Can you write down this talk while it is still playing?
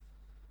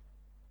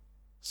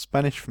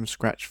Spanish from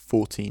Scratch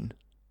 14.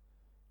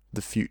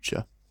 The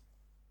future.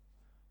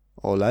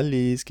 Hola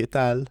Liz, ¿qué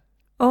tal?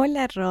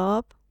 Hola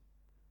Rob,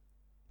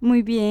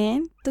 muy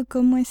bien, ¿tú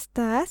cómo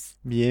estás?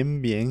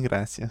 Bien, bien,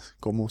 gracias,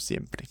 como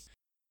siempre.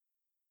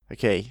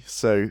 Okay,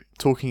 so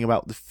talking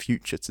about the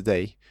future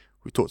today,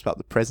 we talked about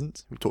the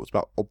present, we talked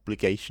about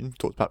obligation, we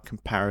talked about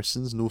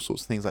comparisons and all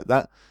sorts of things like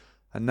that.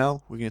 And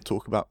now we're going to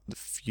talk about the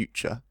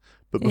future.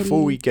 But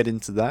before we get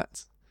into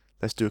that,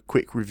 let's do a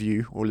quick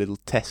review, or a little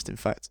test in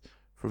fact,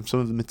 from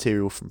some of the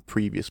material from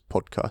previous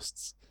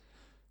podcasts.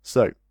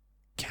 So,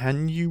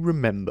 can you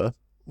remember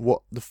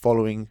what the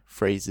following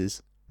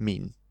phrases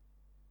mean?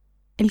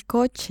 El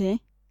coche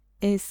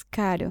es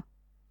caro.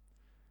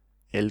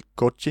 El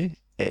coche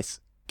es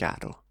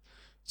caro.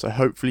 So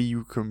hopefully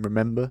you can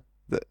remember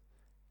that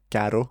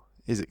caro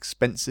is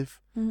expensive,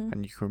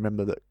 and you can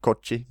remember that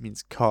coche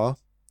means car.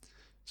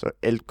 So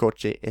el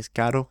coche es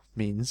caro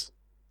means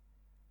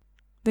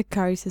The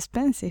car is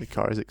expensive. the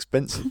car is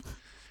expensive.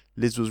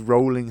 Liz was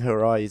rolling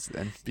her eyes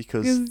then,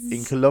 because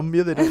in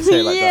Colombia they don't say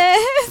it like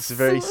that. It's a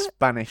very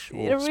Spanish,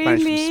 or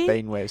Spanish from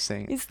Spain way of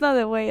saying it. It's not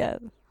the way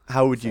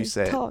How would you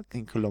say talk. it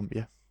in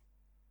Colombia?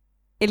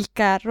 El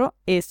carro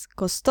es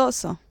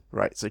costoso.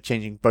 Right, so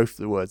changing both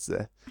the words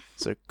there.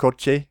 So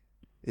coche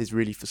is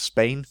really for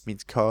Spain,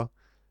 means car.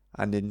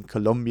 And in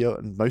Colombia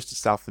and most of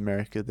South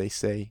America, they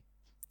say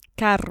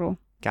Carro.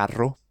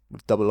 carro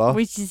with double R.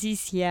 Which is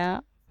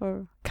easier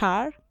for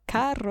car.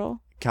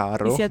 Carro.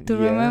 Carro, Easier to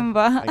yeah,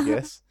 remember. I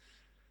guess.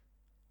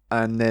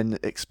 And then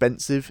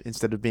expensive,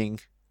 instead of being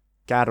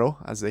caro,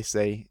 as they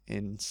say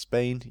in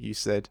Spain, you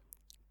said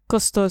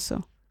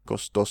Costoso.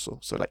 costoso,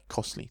 so like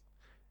costly.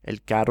 El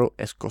carro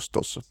es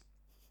costoso.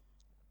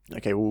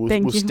 Okay, we'll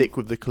Thank you. stick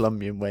with the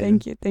Colombian way.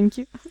 Thank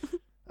you.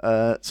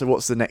 So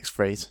what's the next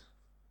phrase?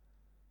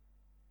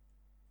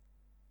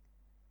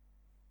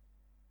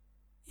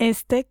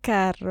 Este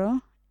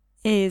carro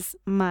es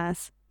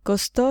más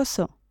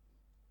costoso.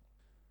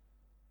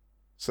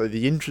 So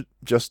the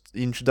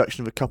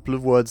introduction of a couple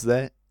of words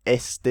there.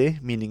 Este,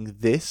 meaning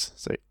this.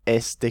 So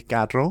este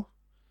carro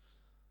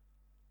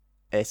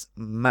es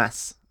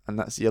más, and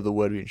that's the other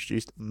word we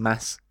introduced,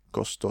 más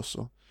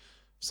costoso.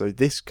 So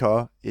this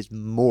car is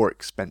more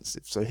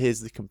expensive. So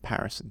here's the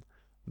comparison.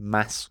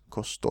 Más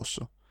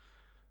costoso.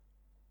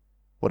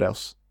 What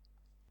else?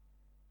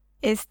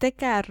 Este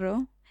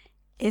carro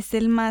es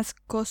el más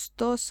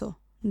costoso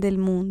del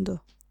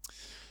mundo.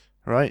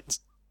 Right.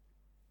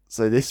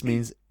 So this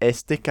means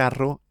este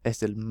carro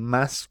es el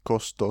más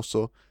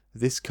costoso.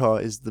 This car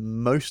is the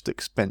most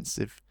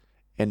expensive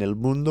en el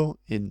mundo,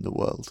 in the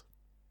world.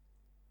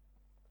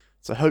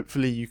 So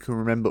hopefully you can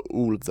remember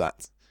all of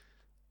that.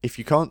 If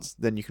you can't,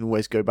 then you can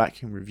always go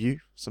back and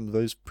review some of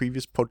those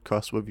previous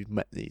podcasts where we've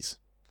met these.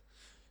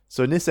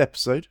 So in this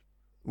episode,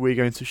 we're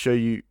going to show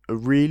you a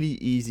really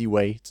easy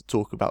way to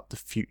talk about the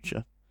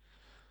future.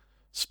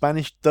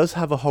 Spanish does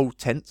have a whole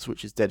tense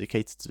which is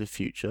dedicated to the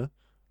future,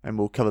 and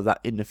we'll cover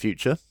that in the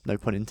future, no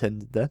pun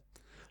intended there.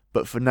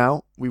 But for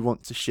now, we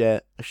want to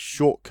share a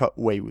shortcut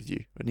way with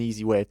you, an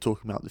easy way of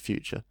talking about the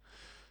future.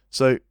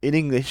 So in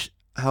English,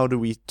 how do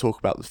we talk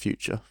about the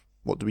future?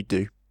 What do we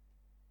do?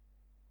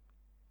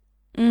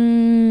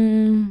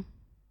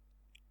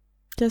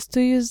 Just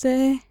to use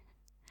the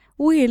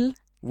will.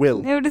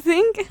 Will.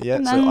 Everything. Yeah,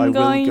 And so I'm I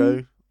going...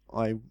 will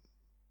go.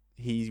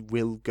 He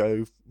will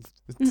go.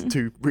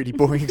 Two really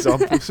boring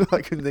examples.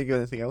 I couldn't think of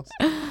anything else.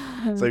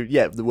 So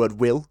yeah, the word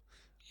will.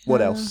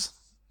 What else?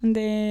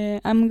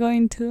 I'm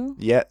going to.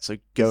 Yeah, so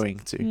going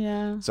to.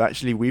 Yeah. So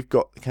actually we've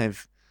got kind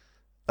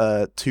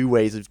of two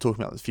ways of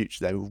talking about the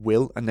future there,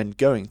 will and then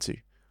going to.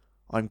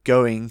 I'm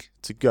going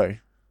to go.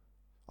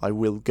 I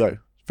will go.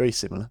 Very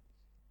similar.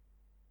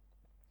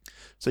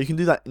 So you can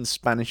do that in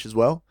Spanish as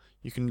well.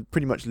 You can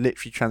pretty much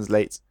literally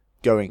translate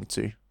going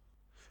to,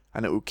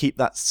 and it will keep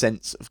that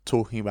sense of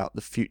talking about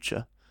the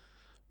future.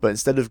 But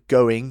instead of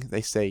going,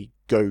 they say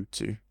go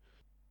to.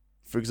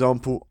 For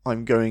example,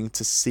 I'm going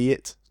to see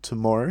it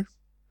tomorrow.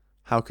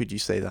 How could you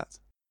say that?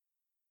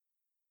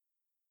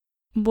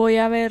 Voy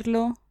a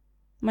verlo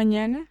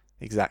mañana.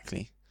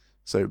 Exactly.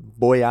 So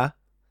voy a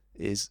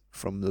is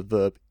from the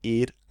verb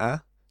ir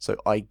a. So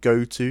I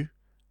go to.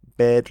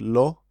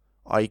 Verlo,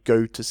 I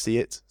go to see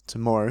it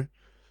tomorrow.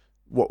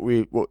 What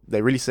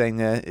they're really saying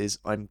there is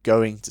I'm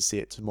going to see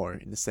it tomorrow,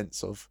 in the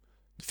sense of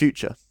the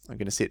future. I'm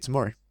going to see it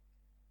tomorrow.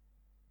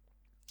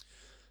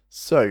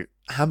 So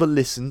have a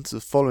listen to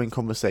the following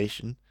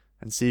conversation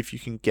and see if you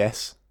can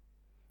guess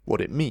what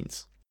it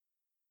means.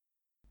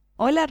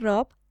 Hola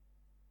Rob,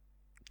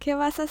 ¿qué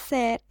vas a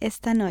hacer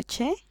esta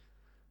noche?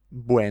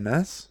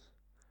 Buenas.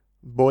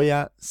 Voy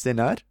a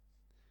cenar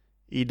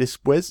y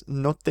después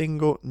no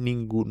tengo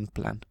ningún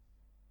plan.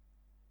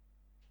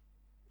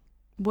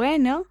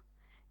 Bueno,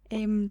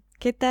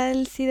 ¿qué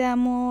tal si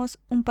damos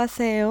un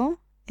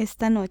paseo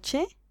esta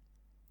noche?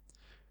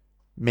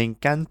 Me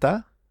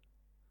encanta.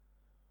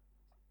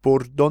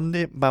 ¿Por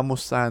dónde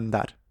vamos a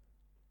andar?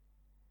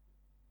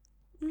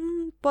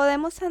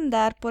 Podemos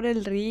andar por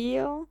el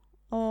río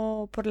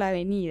o por la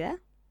avenida.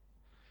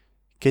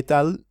 ¿Qué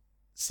tal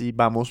si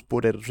vamos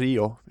por el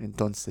río,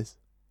 entonces.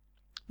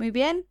 Muy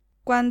bien.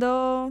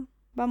 ¿Cuándo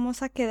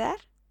vamos a quedar?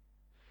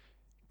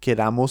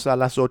 ¿Quedamos a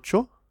las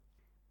 8?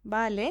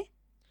 Vale.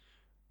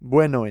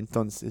 Bueno,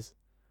 entonces,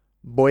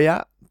 voy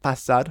a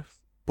pasar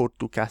por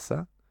tu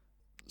casa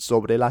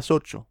sobre las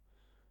 8.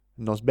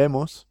 Nos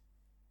vemos.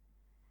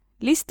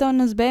 Listo,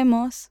 nos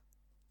vemos.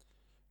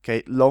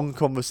 Okay, long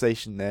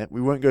conversation there.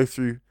 We won't go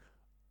through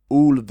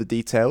all of the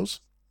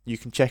details. You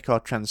can check our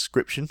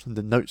transcription and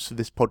the notes for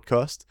this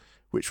podcast,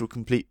 which will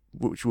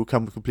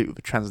come complete with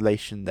a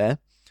translation there.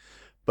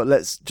 But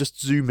let's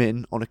just zoom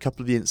in on a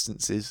couple of the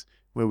instances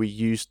where we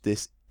used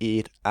this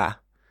ir a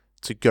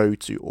to go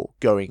to or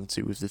going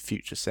to with the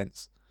future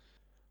sense.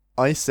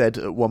 I said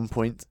at one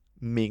point,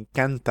 me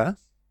encanta.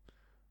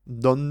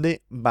 ¿Dónde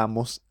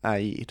vamos a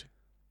ir?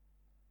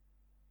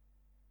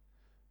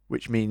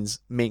 Which means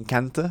me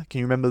encanta. Can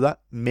you remember that?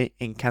 Me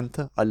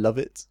encanta. I love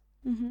it.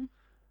 Ujú.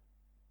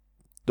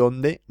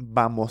 ¿Dónde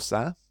vamos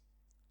a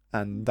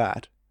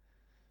andar?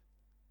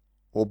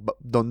 Or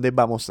 ¿dónde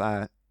vamos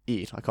a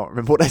ir? I can't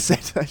remember what I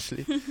said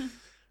actually.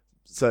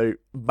 So,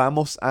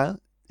 vamos a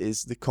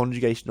is the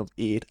conjugation of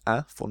ir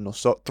a for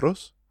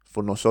nosotros.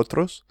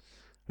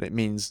 And it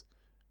means,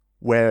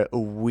 where are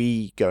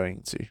we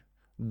going to?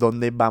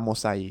 ¿Dónde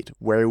vamos a ir?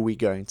 Where are we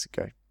going to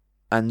go?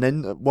 And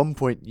then at one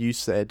point you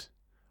said,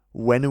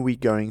 when are we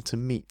going to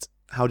meet?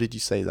 How did you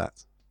say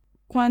that?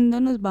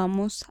 ¿Cuándo nos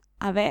vamos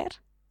a ver?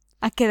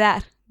 A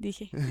quedar,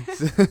 dije.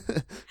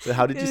 So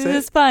how did you This say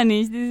is it?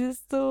 Spanish. This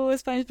is to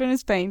Spanish from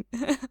Spain.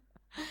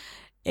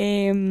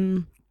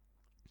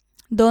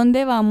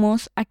 ¿Dónde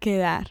vamos a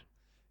quedar?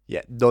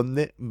 Yeah,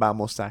 ¿dónde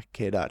vamos a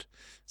quedar?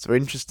 So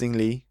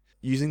interestingly,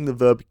 using the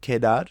verb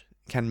quedar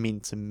can mean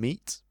to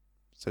meet.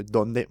 So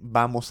 ¿dónde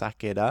vamos a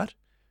quedar?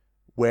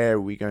 Where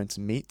are we going to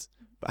meet?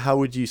 But how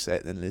would you say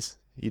it then, Liz?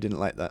 You didn't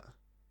like that.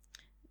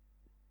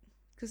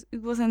 Because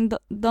it wasn't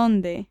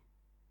 ¿dónde?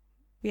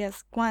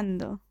 Yes,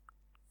 ¿cuándo?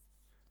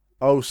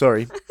 Oh,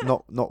 sorry,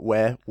 not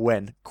where,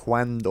 when,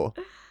 cuando.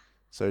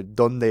 So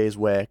 ¿dónde is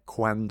where,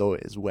 cuando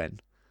is when.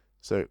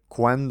 So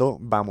 ¿cuándo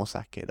vamos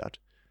a quedar?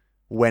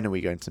 When are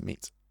we going to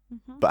meet?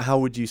 Ujú. But how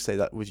would you say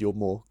that with your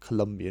more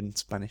Colombian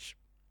Spanish?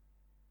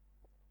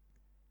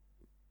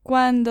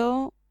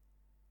 ¿Cuándo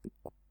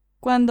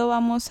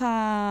vamos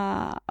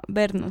a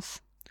vernos?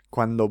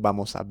 Cuando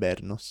vamos a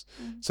vernos?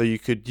 Mhm. So you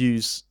could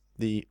use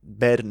the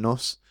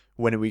vernos,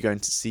 when are we going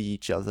to see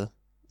each other?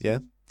 Yeah?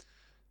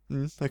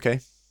 Okay,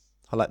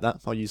 I like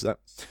that, I'll use that.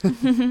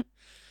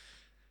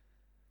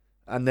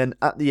 And then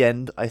at the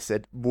end, I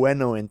said,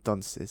 bueno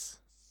entonces.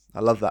 I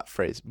love that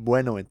phrase,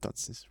 bueno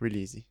entonces, really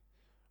easy.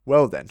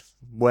 Well then,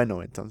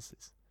 bueno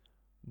entonces.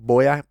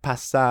 Voy a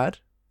pasar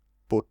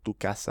por tu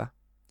casa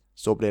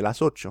sobre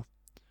las 8.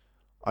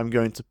 I'm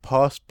going to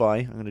pass by,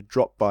 I'm going to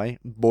drop by,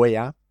 voy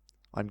a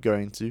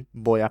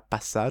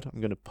pasar,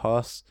 I'm going to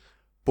pass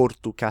por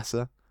tu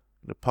casa,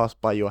 I'm going to pass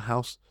by your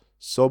house,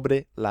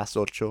 sobre las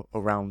 8,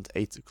 around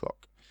 8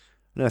 o'clock.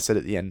 And I said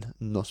at the end,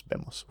 nos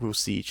vemos, we'll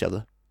see each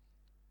other.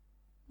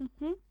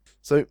 Mhm.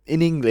 So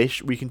in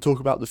English, we can talk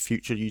about the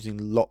future using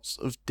lots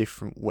of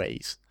different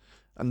ways.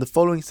 And the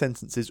following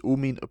sentences all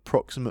mean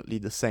approximately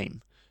the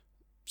same.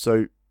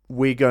 So,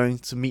 we're going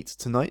to meet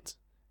tonight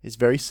is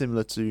very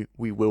similar to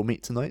we will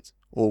meet tonight,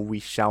 or we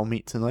shall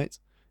meet tonight,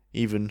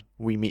 even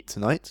we meet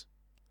tonight,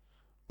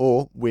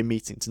 or we're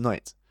meeting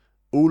tonight.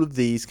 All of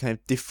these kind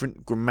of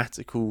different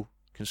grammatical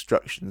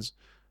constructions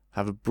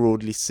have a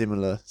broadly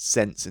similar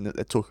sense in that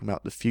they're talking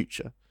about the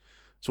future.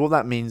 So what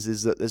that means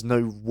is that there's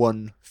no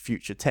one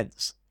future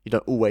tense. You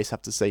don't always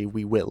have to say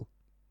we will.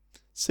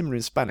 Similar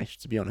in Spanish,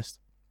 to be honest.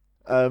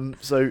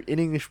 So in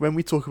English, when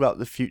we talk about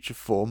the future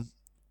form,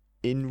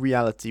 in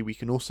reality, we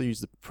can also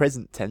use the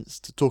present tense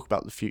to talk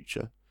about the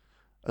future,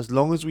 as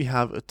long as we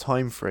have a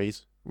time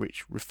phrase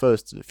which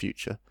refers to the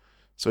future.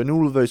 So in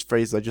all of those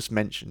phrases I just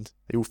mentioned,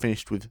 they all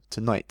finished with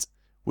tonight.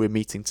 We're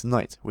meeting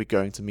tonight. We're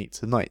going to meet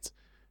tonight.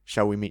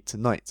 Shall we meet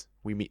tonight?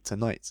 We meet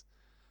tonight.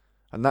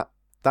 And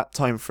that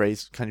time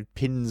phrase kind of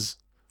pins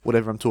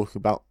whatever I'm talking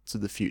about to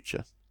the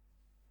future.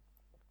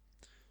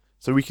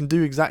 So we can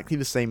do exactly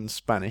the same in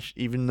Spanish,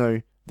 even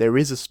though there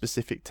is a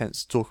specific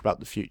tense to talk about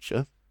the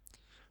future,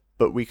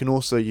 but we can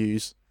also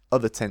use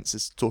other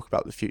tenses to talk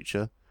about the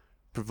future,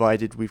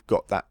 provided we've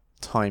got that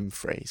time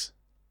phrase.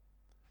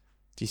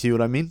 Do you see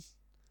what I mean?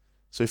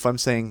 So if I'm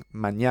saying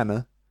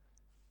mañana,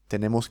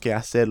 tenemos que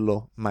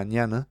hacerlo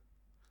mañana,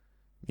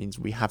 means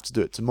we have to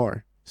do it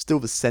tomorrow. Still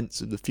the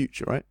sense of the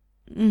future, right?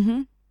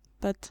 Mm-hmm.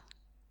 But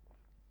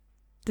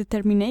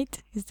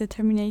determinate is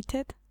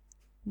determinated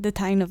the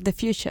time of the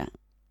future.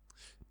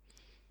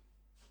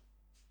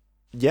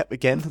 Yep,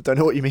 again, don't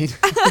know what you mean.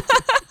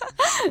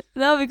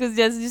 No, because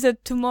just you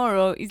said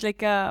tomorrow is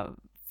like a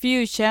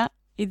future.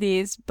 It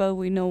is, but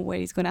we know where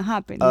it's gonna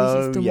happen,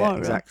 which is tomorrow. Yeah,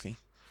 exactly.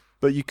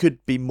 But you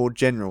could be more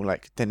general,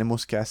 like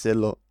tenemos que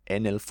hacerlo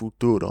en el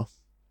futuro,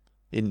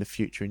 in the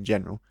future in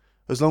general.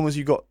 As long as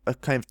you got a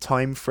kind of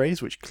time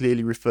phrase which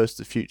clearly refers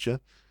to the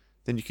future,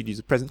 then you could use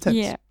the present tense.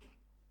 Yeah.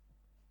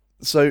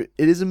 So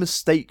it is a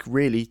mistake,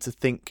 really, to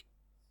think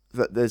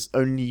that there's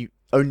only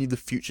only the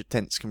future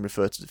tense can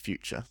refer to the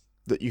future.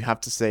 That you have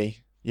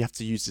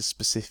to use this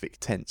specific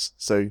tense.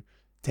 So,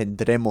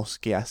 tendremos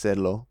que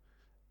hacerlo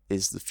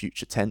is the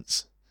future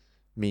tense,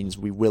 means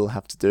we will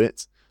have to do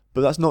it.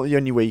 But that's not the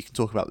only way you can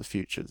talk about the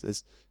future.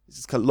 There's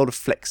a lot of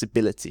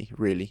flexibility,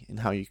 really, in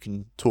how you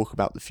can talk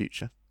about the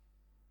future.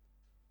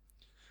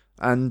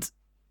 And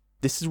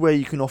this is where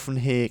you can often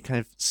hear kind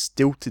of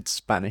stilted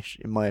Spanish,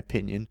 in my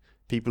opinion.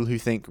 People who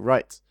think,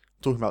 right,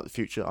 talking about the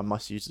future, I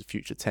must use the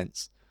future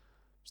tense.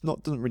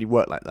 Doesn't really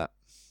work like that.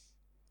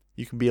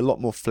 You can be a lot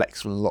more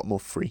flexible and a lot more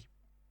free,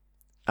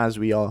 as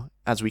we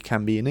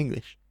can be in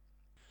English.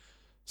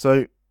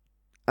 So,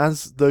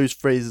 as those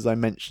phrases I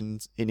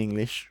mentioned in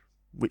English,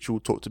 which we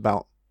talked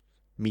about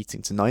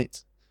meeting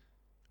tonight,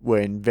 were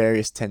in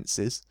various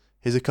tenses,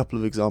 here's a couple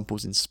of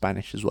examples in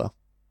Spanish as well.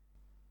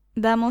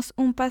 ¿Damos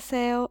un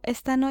paseo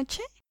esta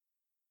noche?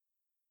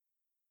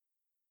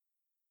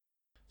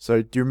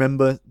 So, do you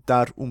remember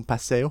dar un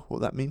paseo,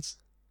 what that means?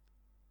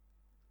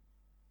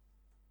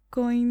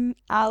 Going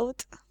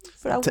out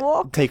for a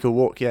walk. Take a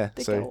walk, yeah.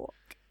 Take so, a walk.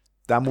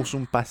 Damos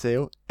un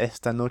paseo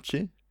esta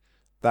noche.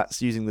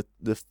 That's using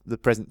the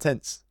present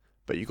tense.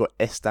 But you've got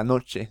esta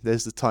noche.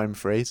 There's the time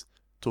phrase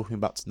talking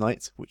about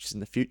tonight, which is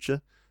in the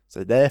future.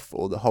 So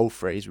therefore, the whole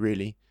phrase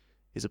really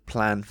is a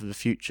plan for the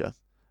future.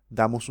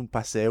 Damos un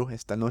paseo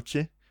esta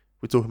noche.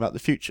 We're talking about the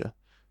future.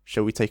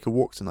 Shall we take a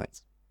walk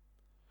tonight?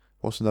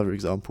 What's another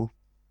example?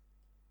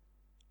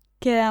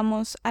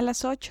 Quedamos a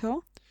las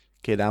 8.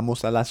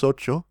 Quedamos a las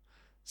 8.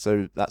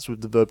 So that's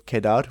with the verb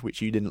quedar,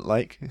 which you didn't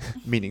like,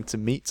 meaning to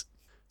meet.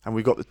 And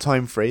we've got the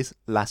time phrase,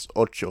 las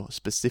 8,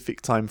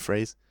 specific time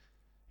phrase.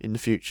 In the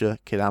future,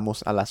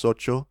 quedamos a las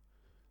 8.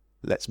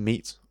 Let's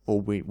meet,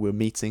 or we're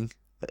meeting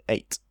at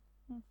 8.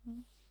 Mm-hmm.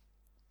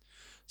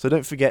 So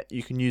don't forget,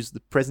 you can use the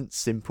present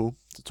simple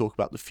to talk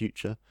about the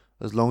future,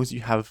 as long as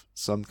you have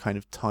some kind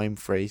of time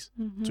phrase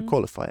to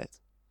qualify it.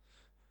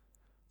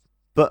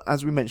 But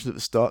as we mentioned at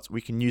the start,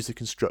 we can use the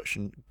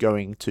construction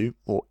going to,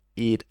 or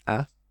ir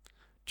a,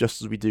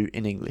 just as we do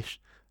in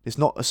English. It's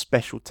not a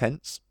special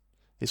tense.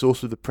 It's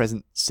also the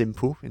present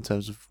simple in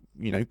terms of,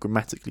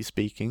 grammatically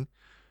speaking.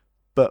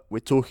 But we're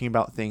talking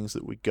about things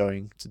that we're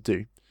going to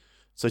do.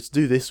 So to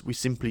do this, we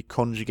simply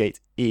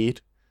conjugate ir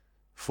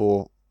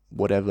for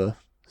whatever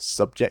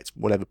subject,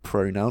 whatever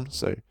pronoun.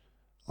 So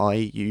I,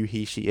 you,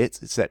 he, she,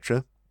 it,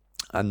 etc.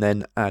 And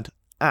then add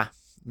a,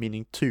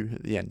 meaning to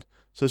at the end.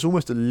 So it's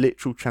almost a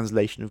literal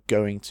translation of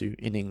going to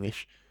in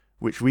English,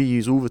 which we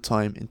use all the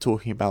time in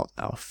talking about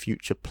our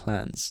future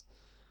plans.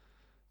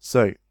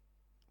 So,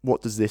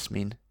 what does this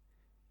mean?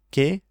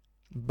 ¿Qué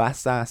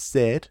vas a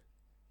hacer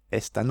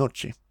esta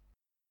noche?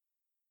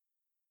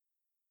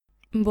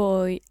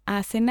 Voy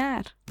a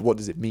cenar. What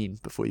does it mean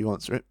before you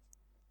answer it?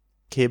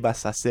 ¿Qué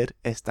vas a hacer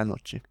esta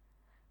noche?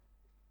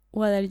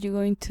 What are you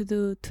going to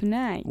do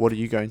tonight? What are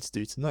you going to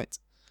do tonight?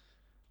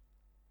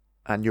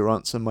 And your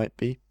answer might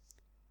be?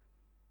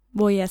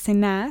 Voy a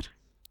cenar.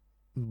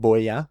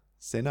 Voy a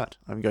cenar.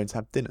 I'm going to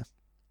have dinner.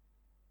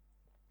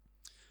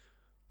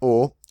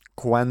 Or,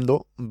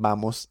 ¿cuándo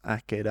vamos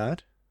a quedar?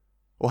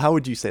 Or how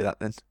would you say that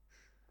then?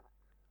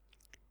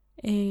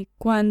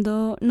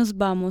 ¿Cuándo nos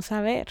vamos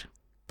a ver?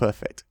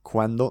 Perfect.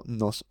 ¿Cuándo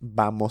nos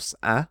vamos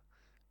a?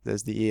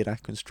 There's the ir a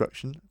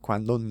construction.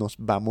 ¿Cuándo nos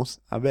vamos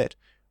a ver?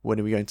 When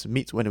are we going to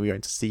meet? When are we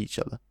going to see each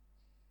other?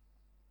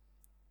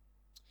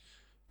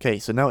 Okay,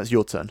 so now it's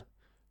your turn.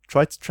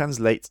 Try to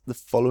translate the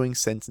following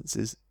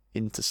sentences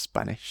into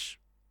Spanish.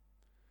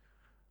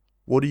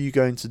 What are you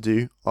going to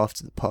do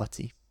after the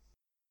party?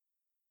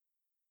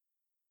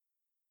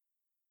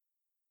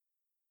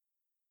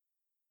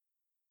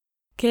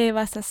 ¿Qué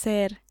vas a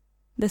hacer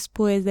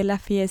después de la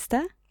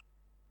fiesta?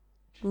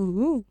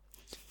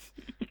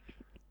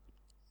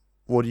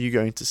 What are you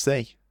going to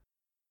say?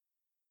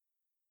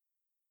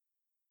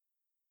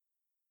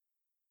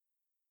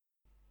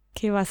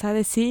 ¿Qué vas a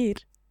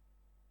decir?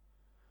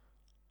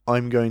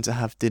 I'm going to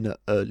have dinner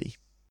early.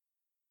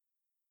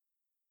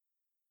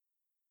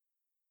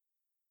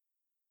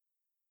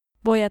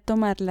 Voy a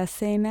tomar la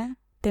cena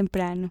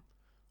temprano.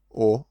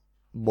 Or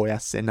voy a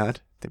cenar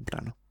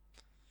temprano.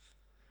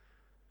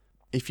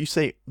 If you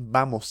say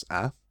vamos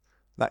a,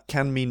 that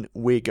can mean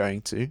we're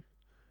going to,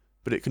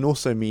 but it can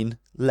also mean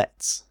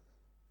let's.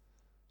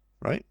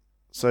 Right?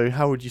 So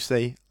how would you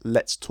say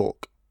let's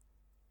talk?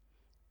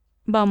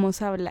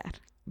 Vamos a hablar.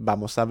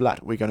 Vamos a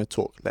hablar. We're going to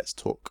talk. Let's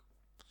talk.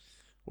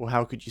 Or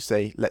how could you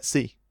say let's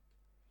see?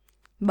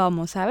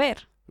 Vamos a ver.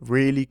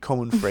 Really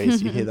common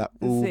phrase. You hear that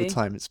all the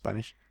time in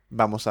Spanish.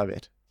 Vamos a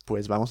ver.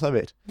 Pues vamos a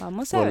ver.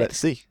 Vamos a ver. Let's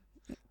see.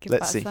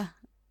 Let's see.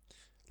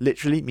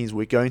 Literally means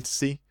we're going to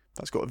see.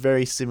 That's got a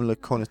very similar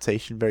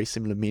connotation, very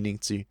similar meaning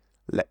to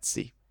let's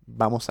see.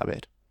 Vamos a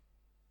ver.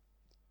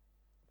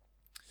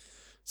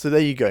 So there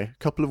you go. A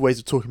couple of ways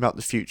of talking about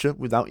the future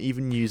without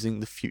even using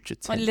the future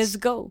tense. Well, let's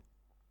go.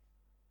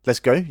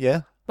 Let's go,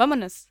 yeah?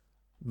 Vámonos.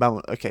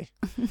 Okay.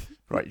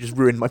 Right, just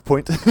ruined my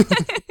point.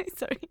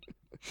 Sorry.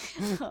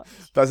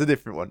 That's a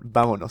different one.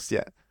 Vámonos,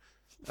 yeah.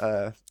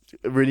 A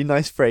really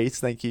nice phrase,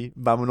 thank you.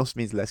 Vámonos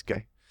means let's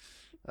go.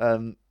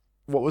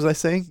 what was I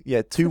saying?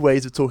 Yeah, 2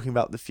 ways of talking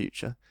about the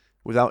future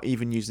without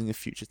even using the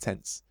future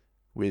tense,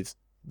 with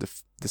the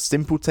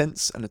simple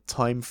tense and a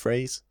time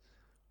phrase,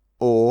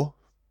 or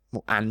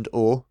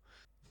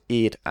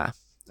ir a,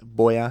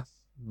 voy a,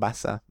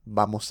 vas a,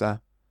 vamos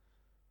a,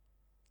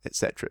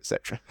 etc.,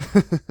 etc.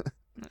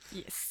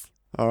 Yes.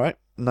 All right,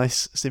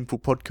 nice simple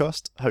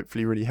podcast.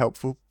 Hopefully really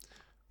helpful.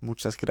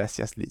 Muchas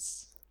gracias,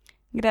 Liz.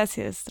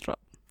 Gracias, Rob.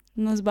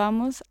 Nos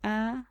vamos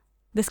a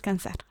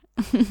descansar.